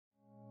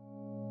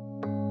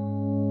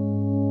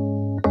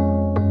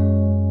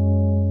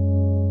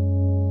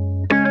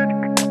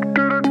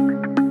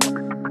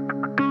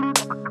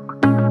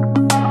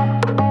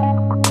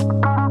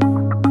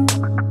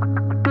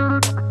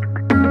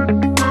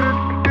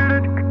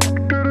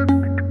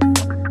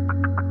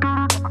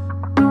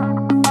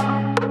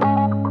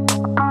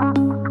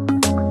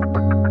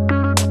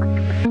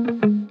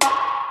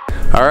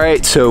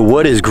right, so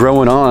what is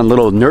growing on?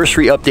 Little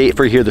nursery update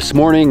for here this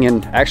morning,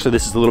 and actually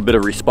this is a little bit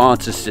of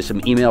responses to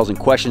some emails and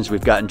questions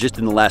we've gotten just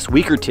in the last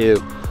week or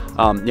two.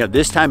 You know,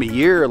 this time of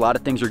year, a lot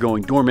of things are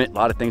going dormant, a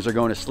lot of things are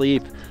going to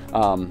sleep,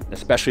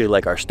 especially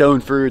like our stone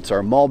fruits,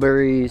 our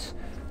mulberries,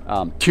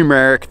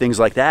 turmeric, things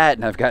like that.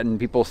 And I've gotten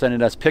people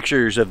sending us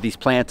pictures of these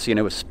plants, you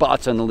know, with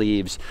spots on the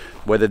leaves,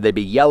 whether they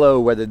be yellow,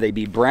 whether they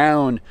be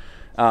brown.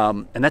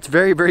 And that's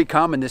very, very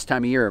common this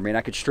time of year. I mean,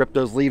 I could strip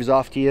those leaves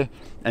off to you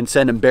and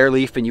send them bare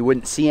leaf and you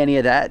wouldn't see any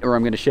of that, or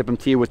I'm going to ship them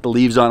to you with the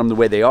leaves on them the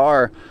way they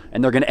are,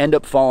 and they're going to end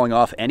up falling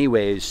off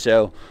anyways.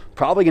 So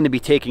probably going to be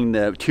taking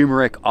the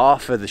turmeric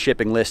off of the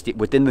shipping list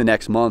within the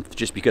next month,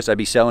 just because I'd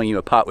be selling you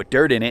a pot with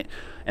dirt in it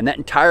and that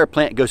entire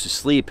plant goes to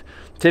sleep.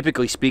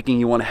 Typically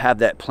speaking, you want to have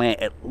that plant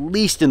at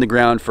least in the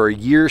ground for a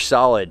year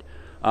solid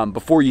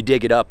before you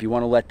dig it up. You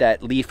want to let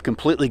that leaf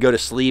completely go to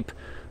sleep,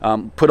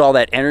 put all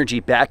that energy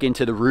back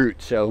into the root.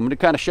 So I'm going to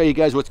kind of show you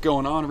guys what's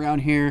going on around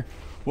here,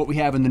 what we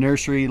have in the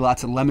nursery.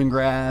 Lots of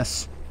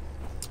lemongrass,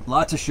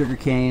 lots of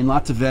sugarcane,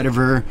 lots of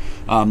vetiver.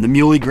 The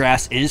muley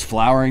grass is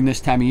flowering this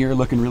time of year,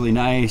 looking really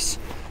nice.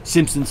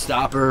 Simpson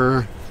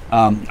stopper,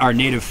 our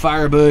native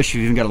firebush.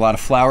 We've even got a lot of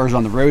flowers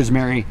on the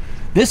rosemary.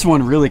 This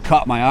one really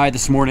caught my eye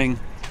this morning.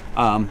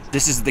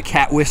 This is the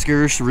cat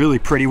whiskers, really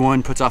pretty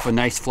one, puts off a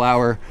nice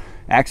flower,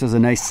 acts as a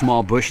nice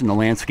small bush in the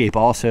landscape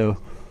also.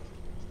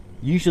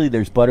 Usually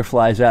there's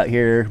butterflies out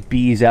here,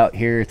 bees out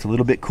here. It's a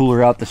little bit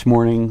cooler out this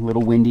morning, a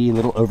little windy, a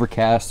little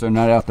overcast. They're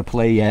not out to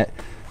play yet,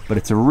 but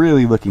it's a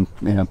really looking,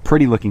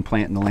 pretty looking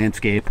plant in the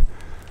landscape.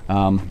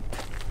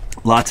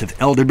 Lots of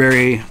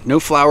elderberry.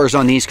 No flowers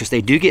on these because they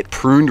do get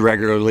pruned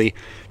regularly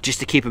just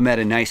to keep them at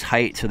a nice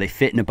height so they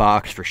fit in a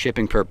box for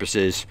shipping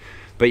purposes.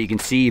 But you can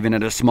see even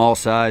at a small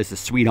size, the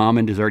sweet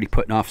almond is already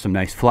putting off some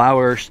nice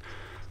flowers.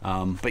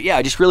 But yeah,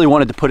 I just really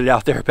wanted to put it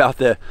out there about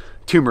the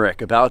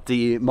turmeric, about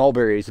the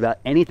mulberries, about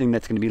anything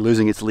that's going to be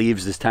losing its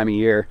leaves this time of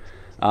year.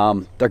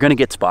 They're going to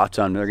get spots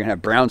on them. They're going to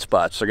have brown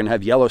spots. They're going to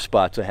have yellow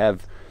spots. I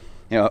have,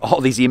 you know,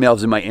 all these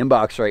emails in my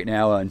inbox right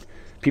now and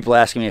people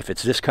asking me if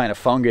it's this kind of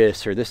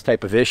fungus or this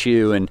type of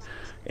issue. And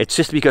it's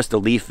just because the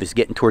leaf is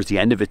getting towards the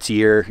end of its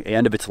year,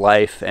 end of its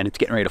life, and it's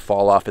getting ready to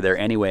fall off of there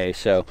anyway.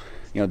 So,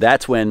 you know,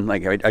 that's when,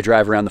 like, I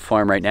drive around the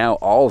farm right now,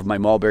 all of my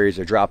mulberries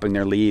are dropping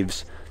their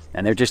leaves,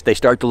 and they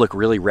start to look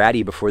really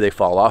ratty before they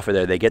fall off of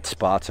there. They get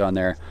spots on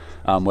there,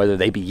 whether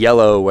they be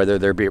yellow, whether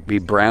they be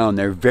brown.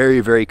 They're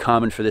very, very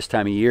common for this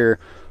time of year.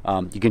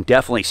 You can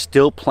definitely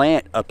still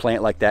plant a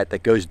plant like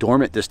that goes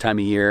dormant this time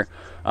of year,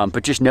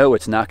 but just know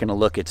it's not going to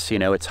look its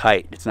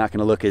height. It's not going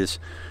to look as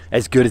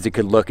good as it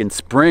could look in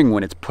spring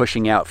when it's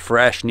pushing out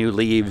fresh new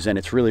leaves and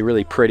it's really,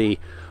 really pretty,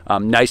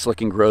 nice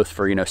looking growth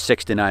for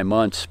 6 to 9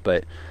 months.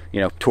 But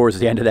towards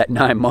the end of that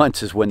 9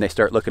 months is when they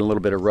start looking a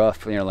little bit of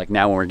rough, like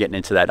now when we're getting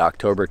into that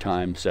October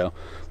time. So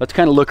let's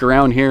kind of look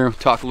around here,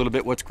 talk a little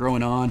bit what's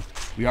growing on.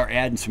 We are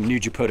adding some new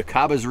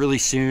Japoticabas really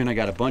soon. I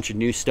got a bunch of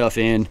new stuff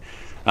in.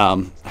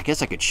 I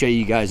guess I could show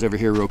you guys over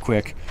here real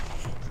quick.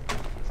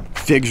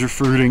 Figs are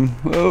fruiting.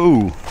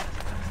 Whoa.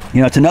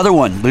 It's another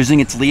one losing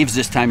its leaves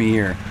this time of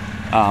year.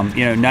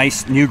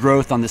 Nice new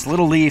growth on this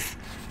little leaf,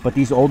 but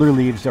these older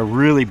leaves are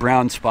really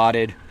brown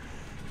spotted.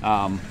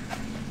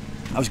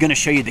 I was going to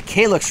show you the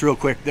calyx real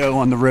quick though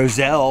on the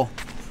roselle.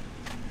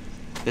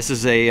 This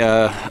is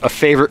a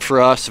favorite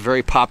for us, a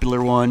very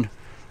popular one.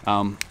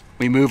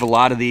 We move a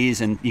lot of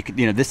these, and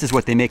this is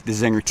what they make the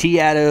Zinger tea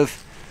out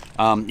of.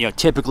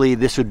 Typically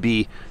this would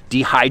be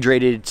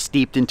dehydrated,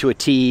 steeped into a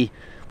tea.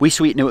 We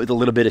sweeten it with a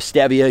little bit of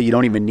stevia. You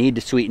don't even need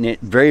to sweeten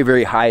it. Very,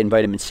 very high in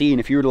vitamin C. And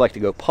if you were to like to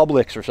go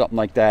Publix or something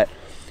like that,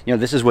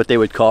 this is what they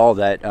would call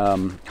that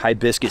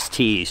hibiscus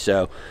tea.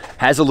 So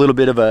has a little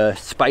bit of a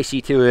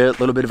spicy to it, a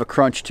little bit of a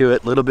crunch to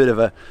it, a little bit of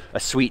a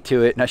sweet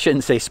to it. And I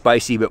shouldn't say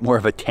spicy, but more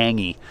of a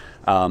tangy.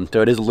 So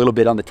it is a little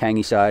bit on the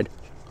tangy side,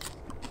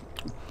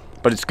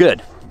 but it's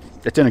good.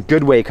 It's in a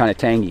good way, kind of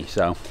tangy.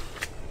 So,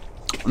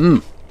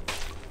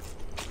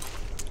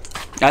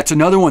 that's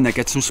another one that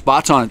gets some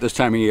spots on it this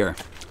time of year.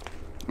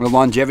 The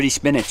longevity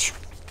spinach.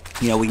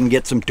 We can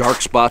get some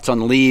dark spots on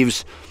the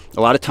leaves. A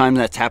lot of times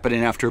that's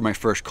happening after my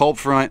first cold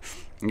front.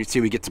 You can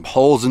see we get some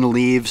holes in the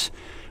leaves.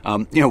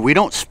 We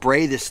don't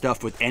spray this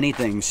stuff with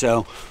anything.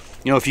 So,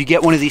 if you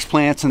get one of these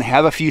plants and they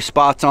have a few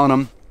spots on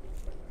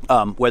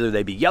them, whether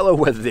they be yellow,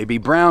 whether they be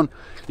brown,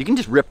 you can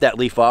just rip that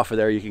leaf off of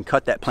there. You can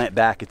cut that plant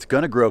back. It's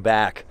going to grow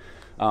back.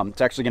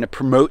 It's actually going to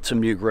promote some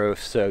new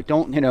growth. So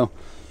don't,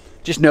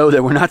 just know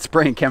that we're not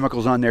spraying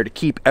chemicals on there to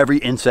keep every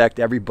insect,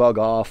 every bug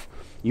off.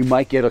 You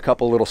might get a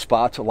couple little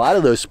spots. A lot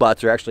of those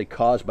spots are actually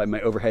caused by my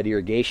overhead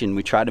irrigation.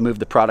 We try to move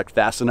the product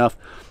fast enough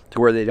to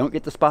where they don't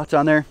get the spots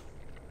on there.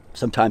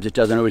 Sometimes it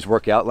doesn't always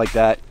work out like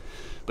that,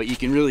 but you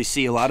can really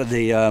see a lot of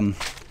the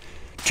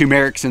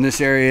turmerics in this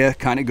area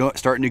kind of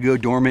starting to go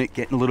dormant,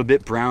 getting a little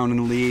bit brown in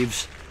the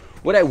leaves.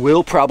 What I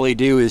will probably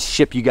do is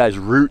ship you guys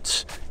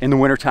roots in the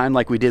wintertime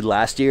like we did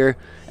last year,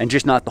 and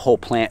just not the whole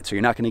plant. So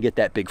you're not going to get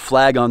that big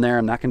flag on there.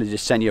 I'm not going to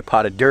just send you a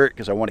pot of dirt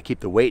because I want to keep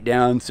the weight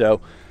down. So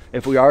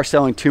if we are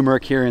selling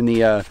turmeric here in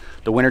the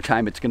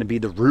wintertime, it's going to be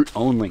the root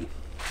only.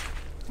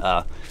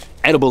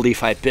 edible leaf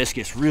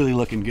hibiscus, really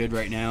looking good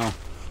right now.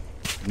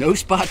 No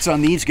spots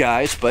on these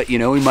guys, but you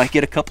know, we might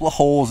get a couple of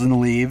holes in the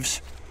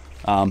leaves.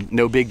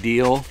 No big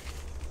deal.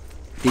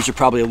 These are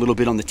probably a little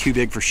bit on the too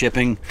big for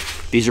shipping.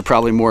 These are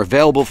probably more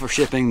available for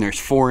shipping. There's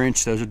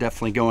 4-inch, those are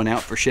definitely going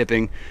out for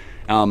shipping.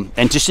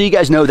 And just so you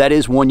guys know, that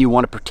is one you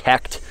want to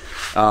protect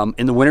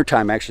in the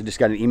wintertime. I actually just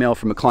got an email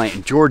from a client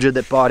in Georgia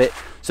that bought it.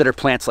 Said her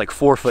plant's like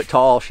 4 foot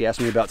tall. She asked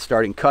me about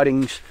starting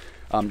cuttings.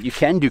 You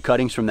can do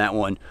cuttings from that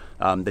one.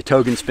 The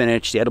Togan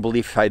spinach, the edible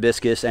leaf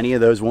hibiscus, any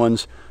of those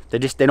ones, they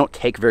don't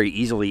take very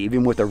easily.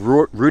 Even with a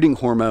rooting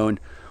hormone,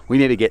 we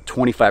maybe get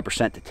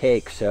 25% to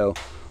take. So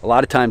a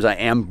lot of times I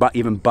am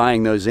even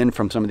buying those in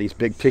from some of these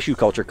big tissue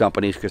culture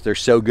companies because they're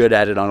so good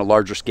at it on a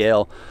larger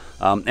scale.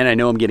 And I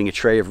know I'm getting a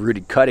tray of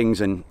rooted cuttings,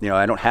 and you know,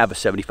 I don't have a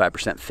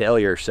 75%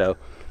 failure. So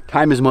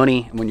time is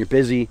money, and when you're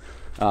busy,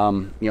 you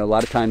know, a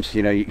lot of times,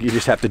 you know, you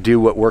just have to do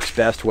what works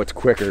best, what's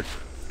quicker.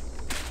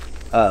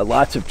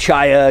 Lots of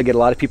chaya. I get a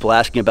lot of people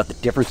asking about the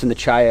difference in the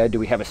chaya. Do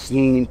we have a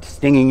stinging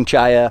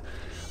chaya?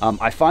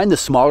 I find the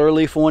smaller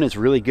leaf one is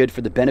really good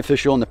for the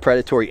beneficial and the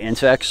predatory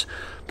insects.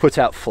 Puts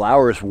out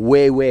flowers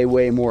way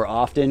more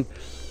often.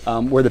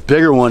 Where the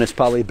bigger one is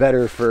probably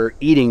better for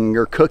eating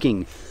or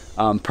cooking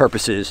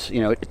purposes.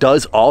 You know, it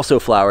does also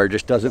flower,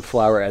 just doesn't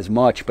flower as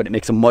much, but it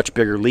makes a much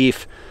bigger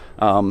leaf.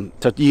 So,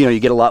 you know, you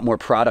get a lot more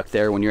product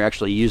there when you're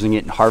actually using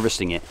it and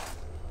harvesting it.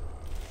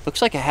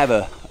 Looks like I have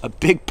a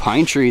big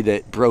pine tree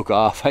that broke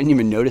off. I didn't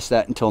even notice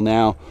that until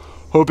now.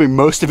 Hoping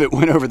most of it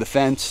went over the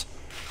fence.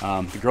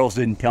 The girls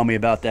didn't tell me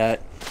about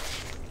that.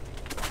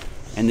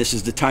 And this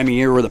is the time of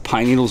year where the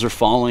pine needles are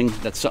falling.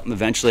 That's something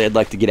eventually I'd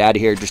like to get out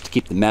of here just to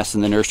keep the mess in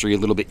the nursery a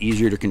little bit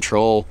easier to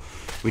control.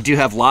 We do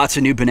have lots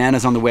of new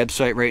bananas on the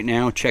website right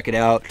now. Check it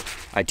out.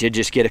 I did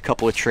just get a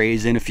couple of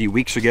trays in a few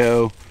weeks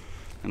ago.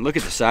 And look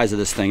at the size of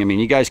this thing. I mean,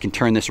 you guys can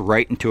turn this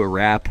right into a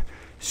wrap.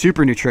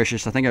 Super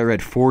nutritious. I think I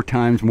read 4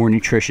 times more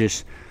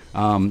nutritious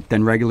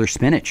than regular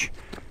spinach.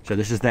 So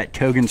this is that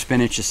Togan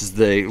spinach. This is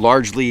the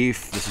large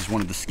leaf. This is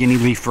one of the skinny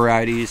leaf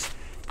varieties.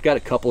 Got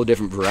a couple of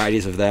different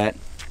varieties of that.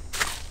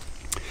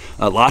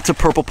 Lots of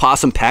purple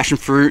possum passion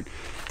fruit.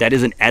 That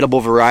is an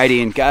edible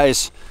variety. And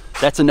guys,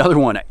 that's another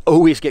one. I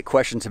always get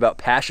questions about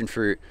passion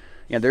fruit.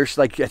 You know, there's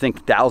like, I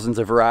think, thousands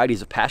of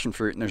varieties of passion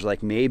fruit, and there's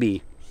like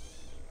maybe,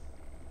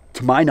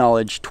 to my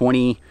knowledge,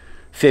 20,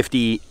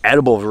 50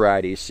 edible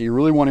varieties. So you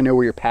really want to know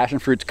where your passion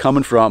fruit's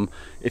coming from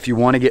if you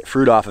want to get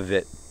fruit off of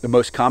it. The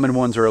most common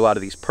ones are a lot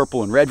of these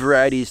purple and red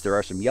varieties. There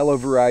are some yellow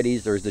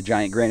varieties. There's the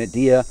giant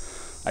granadilla.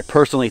 I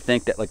personally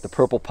think that like the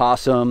purple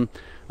possum,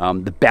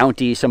 the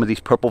bounty, some of these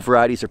purple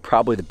varieties are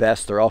probably the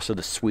best. They're also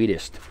the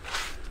sweetest.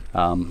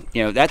 You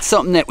know, that's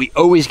something that we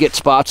always get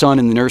spots on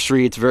in the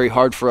nursery. It's very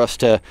hard for us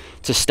to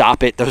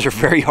stop it. Those are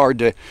very hard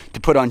to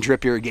put on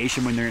drip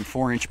irrigation when they're in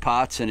 4-inch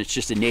pots, and it's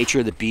just the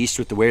nature of the beast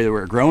with the way that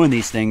we're growing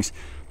these things.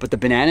 But the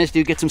bananas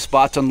do get some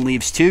spots on the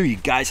leaves too. You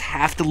guys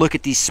have to look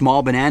at these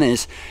small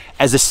bananas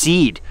as a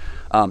seed.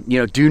 You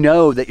know, do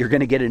know that you're going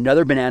to get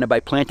another banana by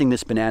planting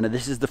this banana.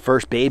 This is the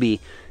first baby,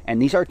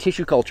 and these are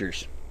tissue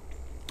cultures.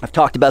 I've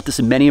talked about this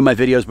in many of my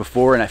videos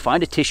before, and I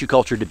find a tissue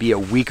culture to be a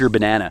weaker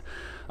banana.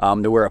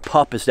 Where a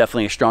pup is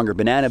definitely a stronger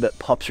banana, but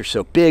pups are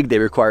so big, they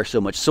require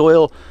so much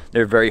soil,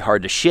 they're very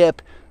hard to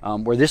ship.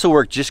 Where this will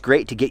work just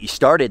great to get you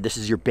started. This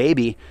is your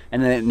baby,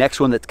 and then the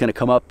next one that's going to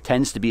come up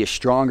tends to be a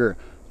stronger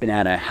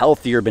banana,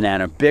 healthier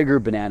banana, bigger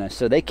banana.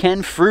 So they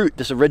can fruit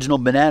this original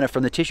banana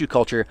from the tissue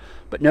culture,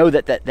 but know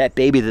that that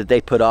baby that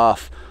they put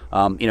off,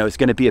 you know, is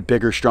going to be a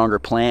bigger, stronger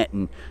plant.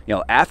 And you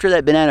know, after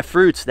that banana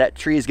fruits, that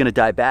tree is going to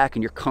die back,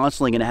 and you're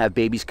constantly going to have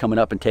babies coming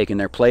up and taking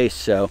their place.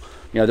 So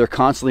you know, they're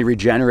constantly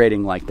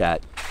regenerating like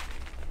that.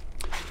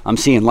 I'm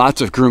seeing lots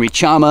of Grumi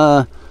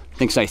Chama.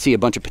 I see a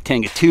bunch of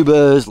Patanga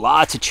tubas,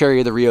 lots of Cherry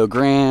of the Rio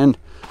Grande,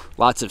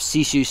 lots of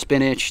Sisu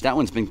spinach. That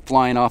one's been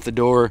flying off the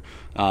door.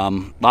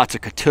 Lots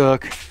of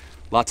Katuk,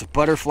 lots of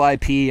butterfly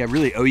pea. I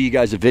really owe you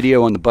guys a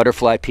video on the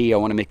butterfly pea. I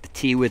want to make the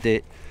tea with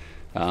it.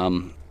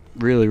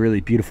 Really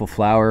beautiful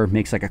flower.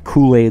 Makes like a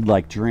Kool-Aid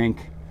like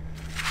drink.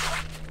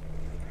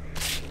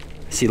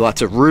 See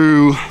lots of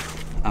rue.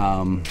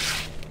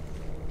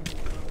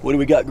 What do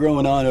we got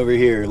growing on over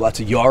here? Lots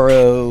of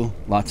yarrow,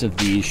 lots of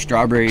these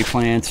strawberry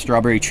plants,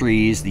 strawberry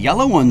trees. The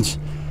yellow ones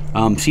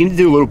seem to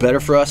do a little better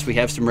for us. We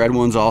have some red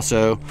ones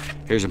also.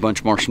 Here's a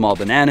bunch more small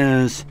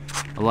bananas.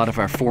 A lot of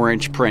our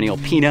 4-inch perennial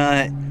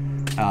peanut.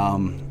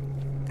 You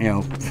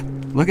know,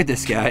 look at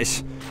this,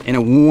 guys. In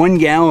a 1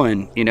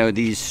 gallon, you know,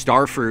 these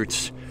star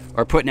fruits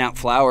are putting out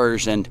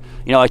flowers. And,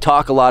 you know, I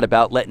talk a lot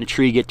about letting a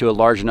tree get to a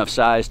large enough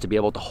size to be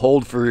able to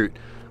hold fruit.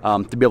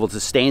 To be able to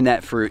sustain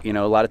that fruit. You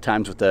know, a lot of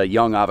times with a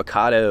young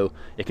avocado,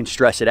 it can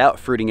stress it out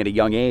fruiting at a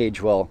young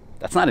age. Well,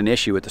 that's not an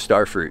issue with the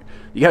star fruit.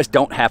 You guys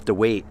don't have to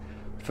wait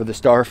for the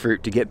star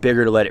fruit to get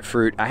bigger to let it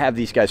fruit. I have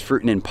these guys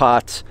fruiting in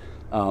pots.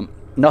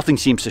 Nothing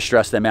seems to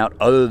stress them out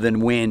other than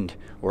wind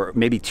or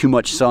maybe too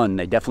much sun.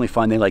 They definitely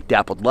find they like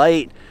dappled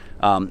light,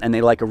 and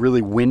they like a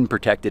really wind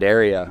protected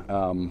area.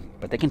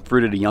 But they can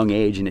fruit at a young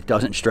age and it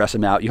doesn't stress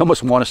them out. You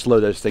almost want to slow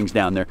those things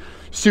down. They're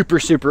super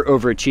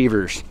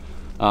overachievers.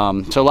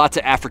 So lots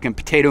of African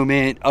potato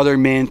mint, other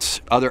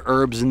mints, other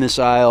herbs in this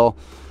aisle.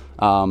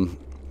 What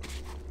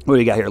do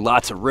we got here?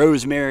 Lots of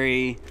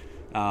rosemary.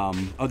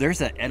 Oh, there's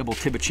that edible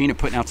Tibicina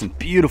putting out some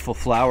beautiful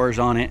flowers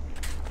on it.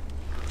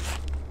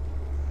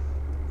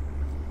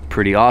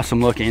 Pretty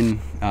awesome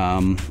looking.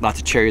 Lots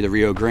of cherry of the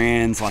Rio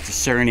Grandes, lots of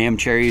Suriname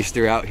cherries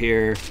throughout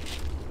here.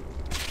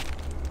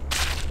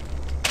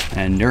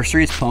 And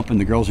nursery is pumping.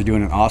 The girls are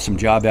doing an awesome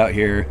job out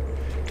here.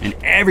 And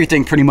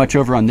everything pretty much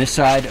over on this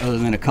side, other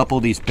than a couple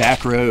of these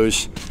back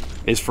rows,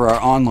 is for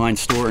our online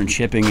store and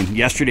shipping. And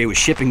yesterday was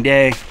shipping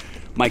day.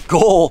 My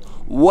goal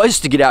was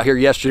to get out here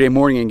yesterday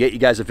morning and get you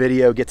guys a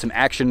video, get some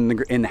action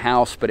in the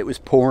house, but it was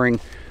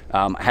pouring.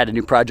 I had a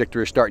new project we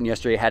were starting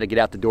yesterday. I had to get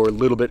out the door a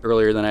little bit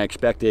earlier than I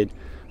expected.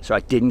 So I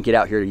didn't get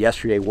out here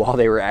yesterday while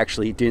they were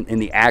actually in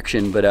the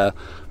action. But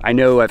I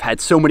know I've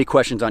had so many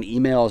questions on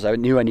emails. I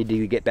knew I needed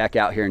to get back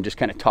out here and just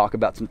kind of talk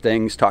about some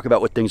things, talk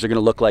about what things are going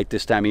to look like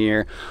this time of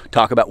year,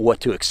 talk about what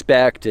to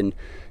expect. And,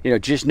 you know,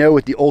 just know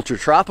with the ultra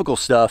tropical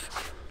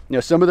stuff, you know,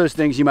 some of those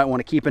things you might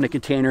want to keep in a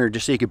container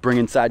just so you could bring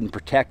inside and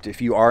protect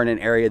if you are in an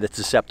area that's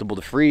susceptible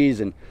to freeze.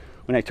 And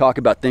when I talk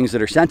about things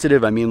that are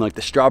sensitive, I mean like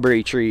the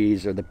strawberry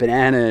trees or the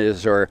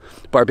bananas or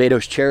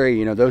Barbados cherry.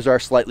 You know, those are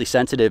slightly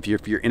sensitive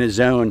if you're in a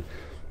zone,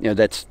 you know,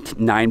 that's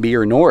 9B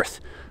or north.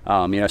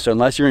 You know, so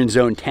unless you're in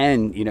zone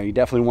 10, you know, you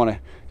definitely want to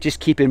just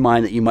keep in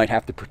mind that you might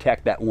have to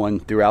protect that one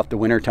throughout the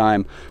winter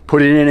time.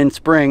 Put it in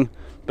spring,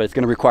 but it's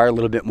going to require a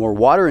little bit more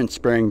water in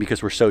spring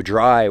because we're so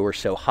dry, we're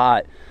so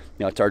hot.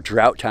 You know, it's our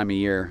drought time of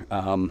year.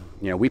 You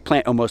know, we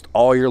plant almost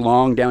all year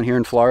long down here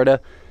in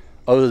Florida,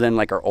 other than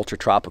like our ultra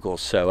tropicals.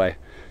 So I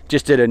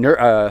just did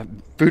a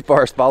food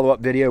forest follow-up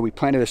video. We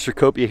planted a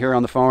Cecropia here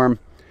on the farm.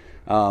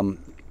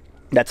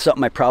 That's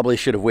something I probably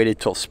should have waited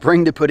till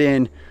spring to put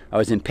in. I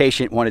was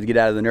impatient, wanted to get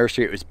out of the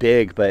nursery. It was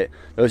big, but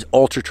those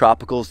ultra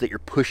tropicals that you're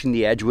pushing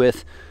the edge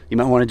with, you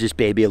might want to just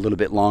baby a little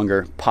bit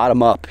longer. Pot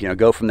them up, you know,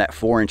 go from that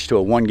 4-inch to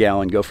a 1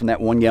 gallon, go from that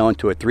 1 gallon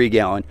to a 3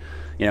 gallon.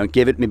 You know,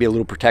 give it maybe a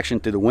little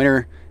protection through the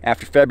winter.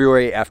 After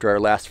February, after our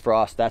last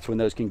frost, that's when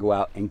those can go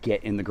out and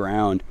get in the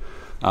ground.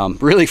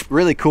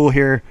 Really cool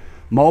here.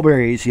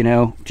 Mulberries, you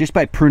know, just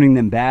by pruning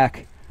them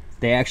back,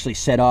 they actually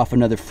set off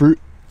another fruit.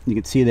 You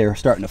can see they're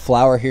starting to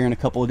flower here in a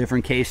couple of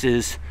different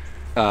cases.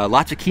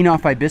 Lots of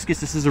Kenoff hibiscus.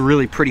 This is a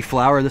really pretty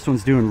flower. This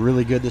one's doing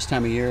really good this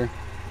time of year.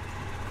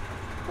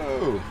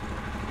 Oh.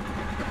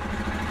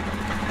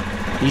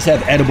 These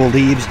have edible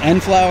leaves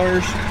and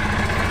flowers.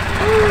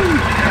 Woo.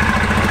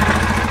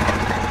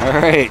 All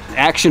right,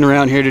 action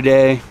around here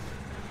today.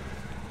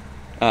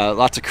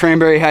 Lots of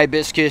cranberry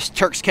hibiscus,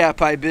 Turk's cap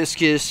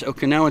hibiscus,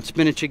 Okinawan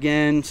spinach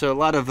again. So a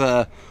lot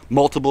of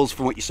multiples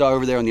from what you saw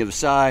over there on the other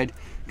side,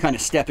 kind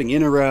of stepping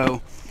in a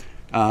row.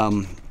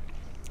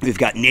 We've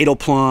got natal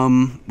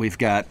plum, we've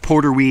got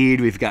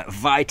porterweed, we've got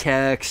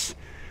vitex,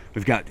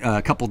 we've got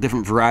a couple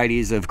different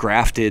varieties of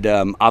grafted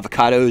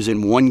avocados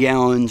in 1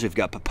 gallons. We've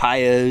got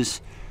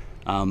papayas,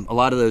 a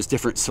lot of those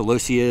different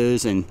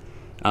celosias and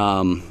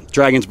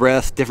dragon's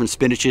breath, different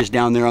spinaches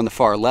down there on the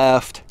far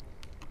left.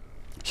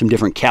 Some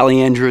different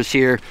caliandras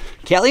here.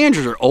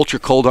 Caliandras are ultra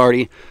cold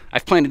hardy.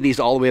 I've planted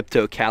these all the way up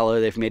to Ocala.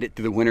 They've made it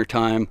through the winter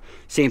time.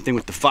 Same thing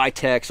with the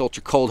Vitex,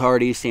 ultra cold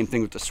hardy. Same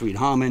thing with the Sweet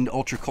Almond,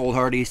 ultra cold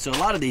hardy. So a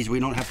lot of these we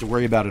don't have to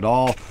worry about at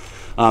all.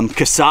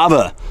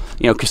 Cassava,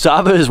 you know,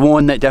 cassava is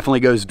one that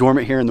definitely goes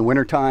dormant here in the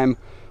winter time.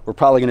 We're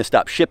probably going to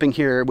stop shipping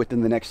here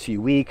within the next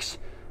few weeks,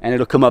 and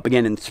it'll come up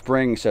again in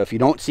spring. So if you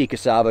don't see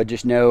cassava,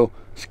 just know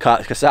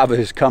cassava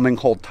is coming.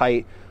 Hold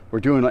tight. We're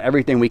doing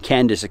everything we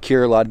can to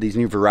secure a lot of these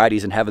new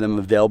varieties and having them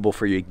available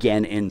for you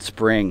again in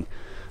spring.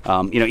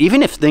 You know,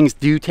 even if things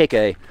do take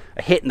a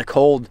hit in the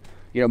cold,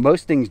 you know,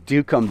 most things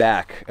do come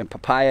back. And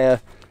papaya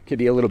could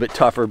be a little bit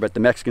tougher, but the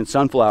Mexican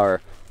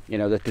sunflower, you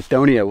know, the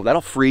Tithonia, well,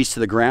 that'll freeze to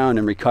the ground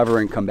and recover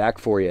and come back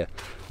for you.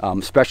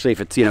 Especially if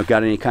it's, you know,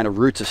 got any kind of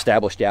roots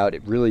established out,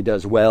 it really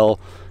does well.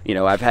 You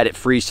know, I've had it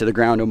freeze to the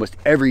ground almost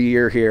every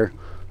year here,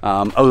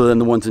 other than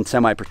the ones in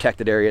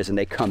semi-protected areas, and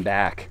they come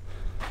back.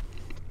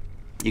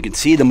 You can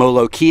see the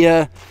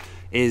Molokia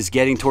is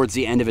getting towards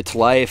the end of its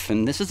life,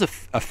 and this is a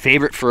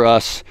favorite for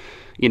us,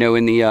 you know,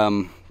 in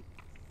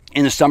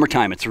the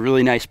summertime. It's a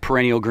really nice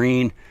perennial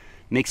green.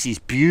 Makes these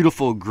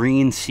beautiful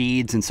green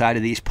seeds inside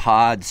of these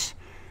pods.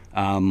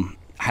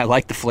 I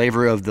like the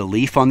flavor of the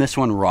leaf on this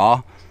one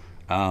raw.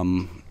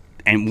 And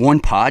one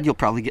pod you'll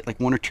probably get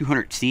like 100 or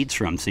 200 seeds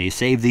from. So you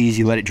save these,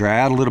 you let it dry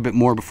out a little bit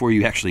more before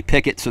you actually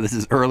pick it. So this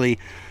is early.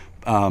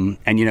 And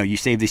you know, you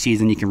save the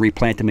seeds and you can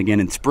replant them again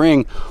in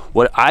spring.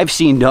 What I've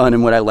seen done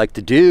and what I like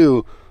to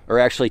do are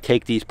actually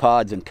take these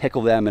pods and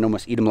pickle them and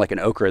almost eat them like an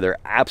okra. They're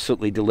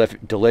absolutely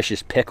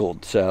delicious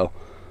pickled. So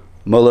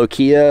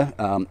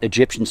Molokia,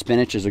 Egyptian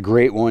spinach is a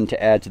great one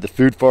to add to the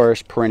food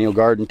forest, perennial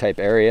garden type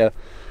area.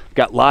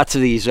 Got lots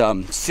of these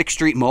 6th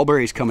Street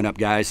mulberries coming up,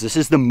 guys. This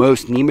is the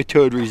most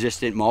nematode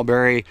resistant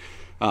mulberry.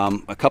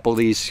 A couple of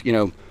these, you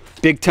know,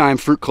 big time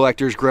fruit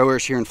collectors,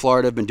 growers here in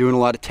Florida have been doing a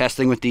lot of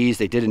testing with these.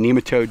 They did a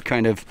nematode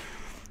kind of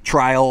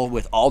trial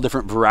with all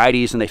different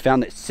varieties, and they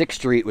found that 6th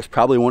Street was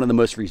probably one of the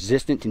most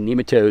resistant to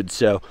nematodes.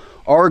 So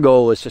our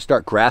goal is to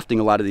start grafting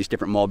a lot of these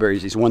different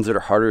mulberries, these ones that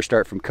are harder to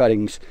start from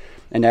cuttings,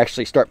 and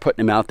actually start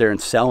putting them out there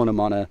and selling them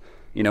on a,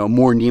 you know,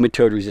 more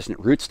nematode resistant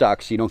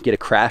rootstock, so you don't get a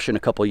crash in a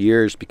couple of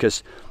years,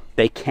 because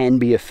they can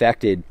be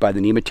affected by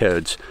the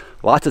nematodes.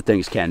 Lots of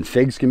things can.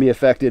 Figs can be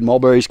affected,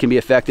 mulberries can be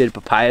affected,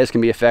 papayas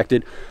can be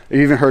affected. I've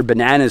even heard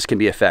bananas can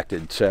be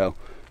affected. So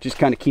just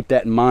kind of keep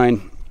that in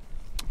mind.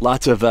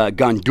 Lots of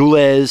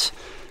gandules,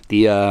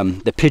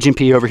 the pigeon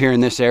pea over here in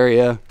this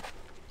area.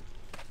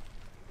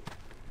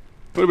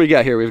 What do we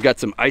got here? We've got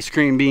some ice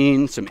cream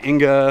beans, some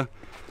inga,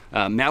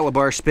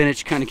 Malabar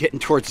spinach kind of getting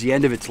towards the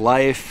end of its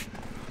life.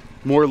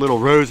 More little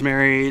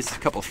rosemaries, a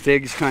couple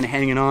figs kind of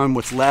hanging on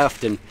what's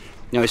left. And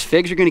you know, his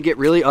figs are going to get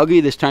really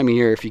ugly this time of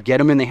year. If you get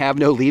them and they have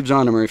no leaves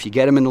on them, or if you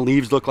get them and the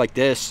leaves look like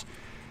this,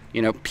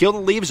 you know, peel the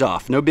leaves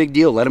off. No big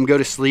deal. Let them go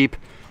to sleep.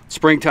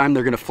 Springtime,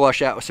 they're going to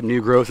flush out with some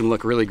new growth and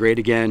look really great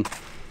again.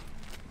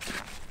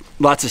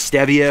 Lots of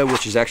stevia,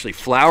 which is actually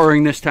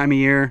flowering this time of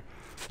year.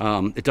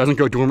 It doesn't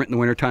go dormant in the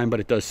wintertime, but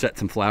it does set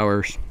some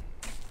flowers.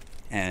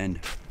 And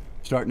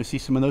starting to see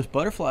some of those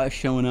butterflies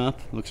showing up.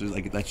 Looks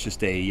like that's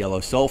just a yellow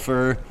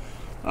sulfur.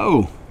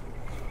 Oh,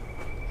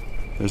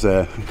 there's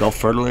a Gulf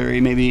Fertilary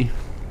maybe.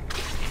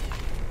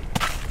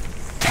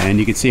 And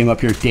you can see him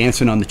up here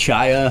dancing on the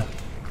chaya.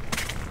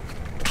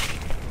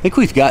 I think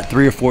we've got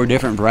 3 or 4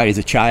 different varieties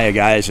of chaya,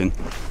 guys, and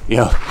you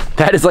know,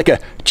 that is like a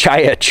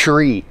chaya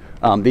tree.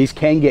 These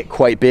can get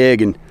quite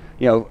big, and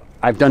you know,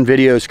 I've done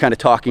videos kind of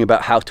talking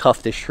about how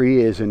tough this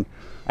tree is, and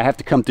I have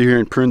to come through here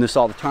and prune this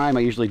all the time. I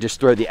usually just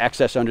throw the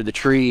excess under the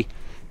tree,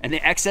 and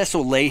the excess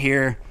will lay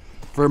here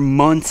for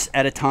months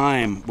at a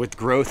time with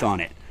growth on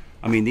it.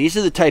 I mean, these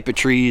are the type of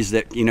trees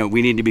that, you know,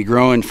 we need to be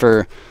growing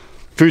for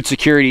food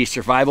security,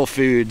 survival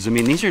foods. I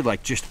mean, these are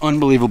like just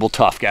unbelievable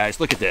tough, guys.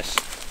 Look at this.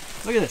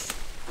 Look at this.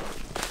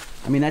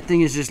 I mean, that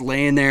thing is just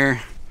laying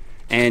there,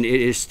 and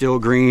it is still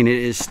green. It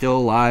is still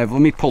alive.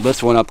 Let me pull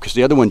this one up, because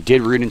the other one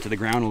did root into the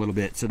ground a little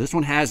bit. So this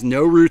one has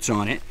no roots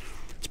on it.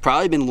 It's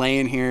probably been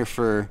laying here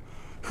for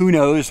who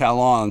knows how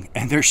long,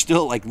 and there's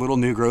still like little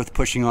new growth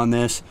pushing on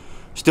this.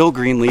 Still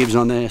green leaves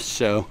on this.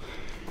 So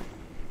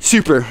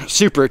super,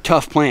 super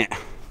tough plant.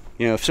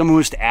 You know, if someone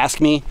was to ask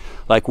me,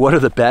 like, what are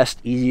the best,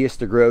 easiest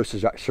to grow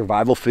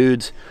survival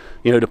foods,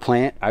 you know, to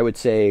plant, I would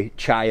say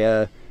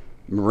chaya,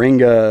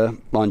 moringa,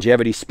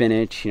 longevity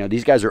spinach. You know,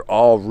 these guys are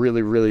all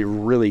really, really,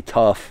 really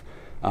tough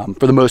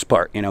for the most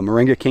part. You know,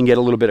 moringa can get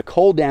a little bit of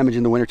cold damage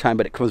in the wintertime,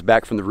 but it comes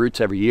back from the roots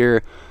every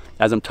year.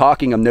 As I'm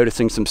talking, I'm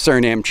noticing some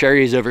Suriname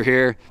cherries over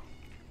here,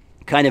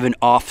 kind of an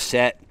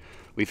offset.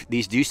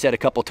 These do set a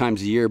couple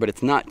times a year, but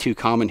it's not too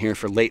common here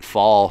for late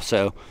fall.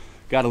 So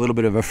got a little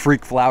bit of a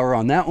freak flower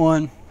on that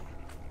one.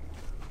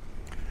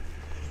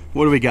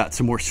 What do we got?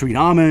 Some more sweet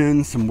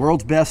almonds, some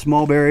world's best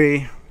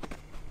mulberry.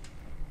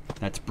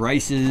 That's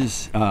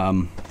Bryce's.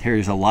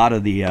 Here's a lot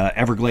of the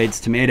Everglades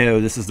tomato.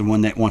 This is the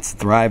one that wants to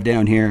thrive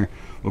down here.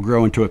 Will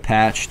grow into a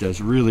patch, does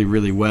really,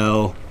 really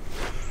well.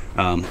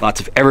 Lots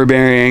of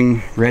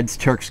everbearing, Red's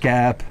Turk's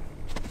Cap,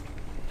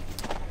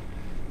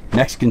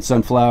 Mexican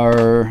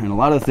sunflower, and a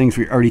lot of the things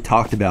we already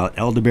talked about.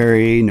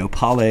 Elderberry,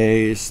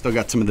 nopales, still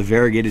got some of the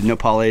variegated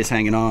nopales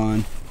hanging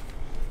on.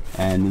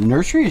 And the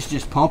nursery is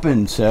just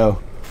pumping,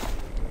 so.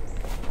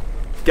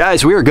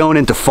 Guys, we are going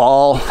into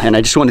fall, and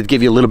I just wanted to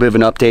give you a little bit of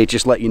an update,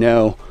 just let you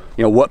know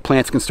what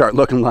plants can start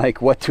looking like,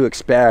 what to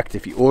expect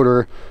if you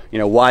order,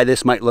 why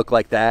this might look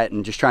like that,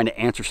 and just trying to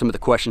answer some of the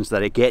questions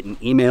that I get in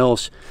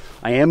emails.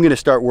 I am going to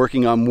start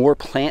working on more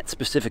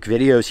plant-specific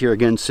videos here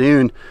again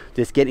soon,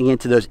 just getting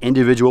into those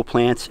individual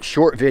plants,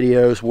 short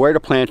videos, where to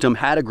plant them,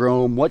 how to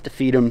grow them, what to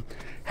feed them,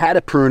 how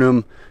to prune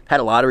them. Had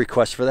a lot of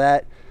requests for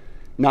that.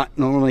 Not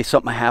normally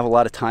something I have a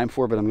lot of time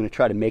for, but I'm going to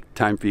try to make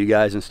time for you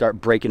guys and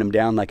start breaking them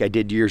down like I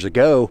did years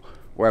ago,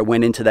 where I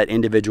went into that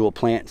individual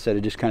plant instead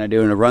of just kind of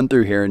doing a run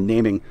through here and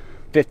naming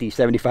 50,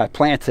 75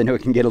 plants. I know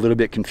it can get a little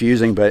bit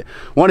confusing, but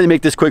wanted to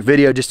make this quick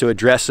video just to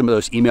address some of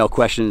those email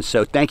questions.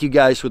 So thank you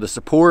guys for the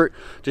support.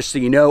 Just so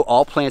you know,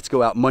 all plants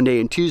go out Monday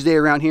and Tuesday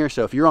around here.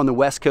 So if you're on the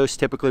West Coast,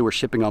 typically we're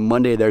shipping on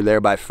Monday. They're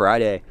there by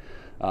Friday.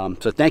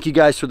 So thank you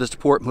guys for the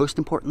support. Most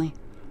importantly,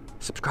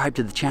 subscribe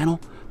to the channel.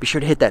 Be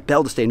sure to hit that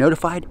bell to stay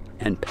notified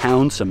and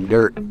pound some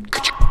dirt.